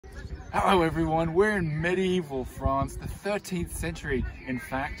Hello everyone, we're in medieval France, the 13th century in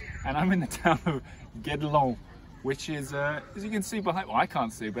fact, and I'm in the town of Guédelon, which is, as you can see behind, well I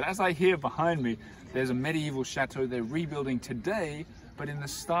can't see, but as I hear behind me, there's a medieval chateau they're rebuilding today, but in the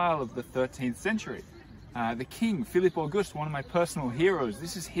style of the 13th century. The king, Philippe Auguste, one of my personal heroes,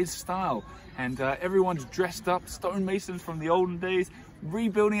 this is his style, and everyone's dressed up, stonemasons from the olden days,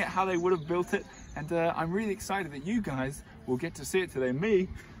 rebuilding it how they would have built it, and I'm really excited that you guys will get to see it today. Me,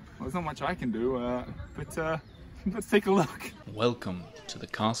 well, there's not much I can do, but let's take a look. Welcome to the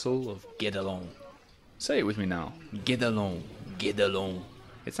castle of Guédelon. Say it with me now. Guédelon, Guédelon.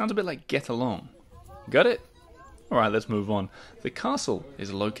 It sounds a bit like get along. Got it? Alright, let's move on. The castle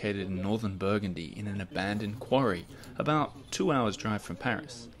is located in northern Burgundy in an abandoned quarry, about 2 hours drive from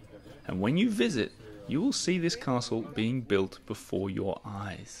Paris. And when you visit, you will see this castle being built before your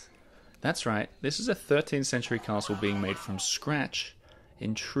eyes. That's right, this is a 13th century castle being made from scratch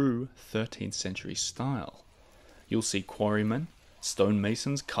in true 13th century style. You'll see quarrymen,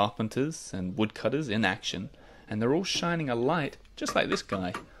 stonemasons, carpenters and woodcutters in action, and they're all shining a light, just like this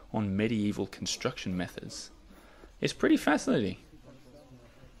guy, on medieval construction methods. It's pretty fascinating.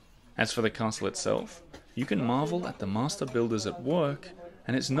 As for the castle itself, you can marvel at the master builders at work,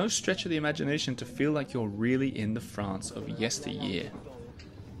 and it's no stretch of the imagination to feel like you're really in the France of yesteryear.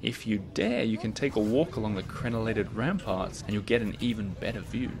 If you dare, you can take a walk along the crenellated ramparts and you'll get an even better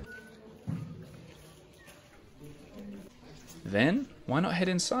view. Then, why not head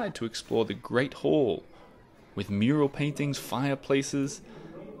inside to explore the Great Hall, with mural paintings, fireplaces,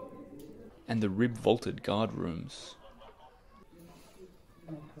 and the rib-vaulted guard rooms.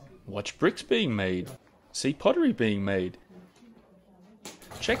 Watch bricks being made, see pottery being made,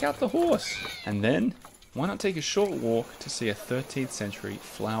 check out the horse, and then why not take a short walk to see a 13th century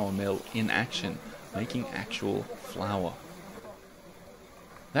flour mill in action, making actual flour.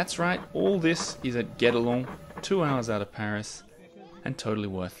 That's right, all this is at Guédelon, 2 hours out of Paris, and totally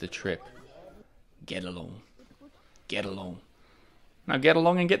worth the trip. Guédelon. Guédelon. Now get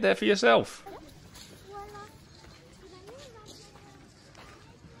along and get there for yourself.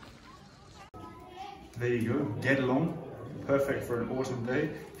 There you go, Guédelon, perfect for an autumn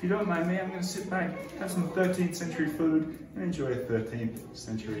day. If you don't mind me, I'm going to sit back, have some 13th century food, and enjoy a 13th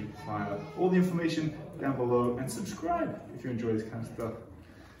century fire. All the information down below, and subscribe if you enjoy this kind of stuff.